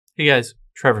Hey guys,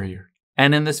 Trevor here.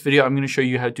 And in this video, I'm going to show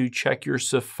you how to check your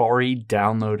Safari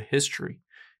download history.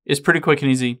 It's pretty quick and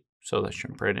easy, so let's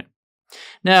jump right in.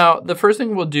 Now, the first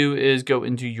thing we'll do is go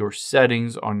into your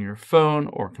settings on your phone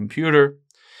or computer,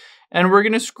 and we're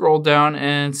going to scroll down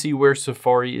and see where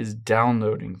Safari is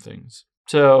downloading things.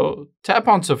 So tap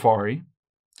on Safari,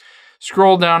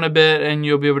 scroll down a bit, and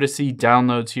you'll be able to see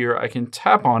downloads here. I can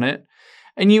tap on it.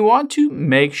 And you want to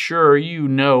make sure you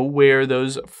know where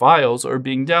those files are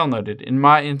being downloaded. In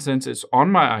my instance, it's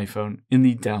on my iPhone in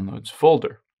the downloads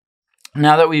folder.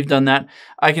 Now that we've done that,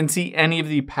 I can see any of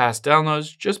the past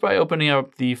downloads just by opening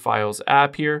up the Files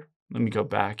app here. Let me go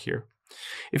back here.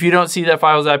 If you don't see that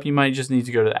Files app, you might just need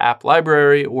to go to the app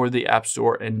library or the App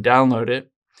Store and download it.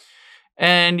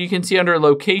 And you can see under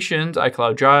Locations,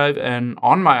 iCloud Drive, and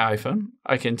on my iPhone,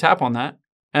 I can tap on that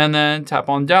and then tap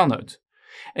on Downloads.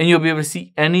 And you'll be able to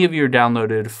see any of your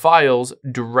downloaded files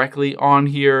directly on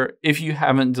here if you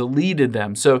haven't deleted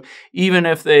them. So even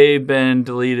if they've been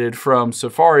deleted from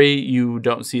Safari, you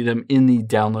don't see them in the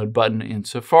download button in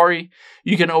Safari.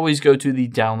 You can always go to the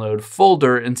download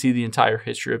folder and see the entire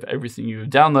history of everything you've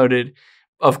downloaded.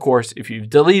 Of course, if you've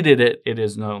deleted it, it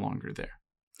is no longer there.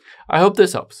 I hope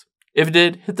this helps. If it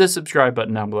did, hit the subscribe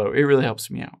button down below. It really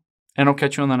helps me out. And I'll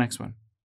catch you on the next one.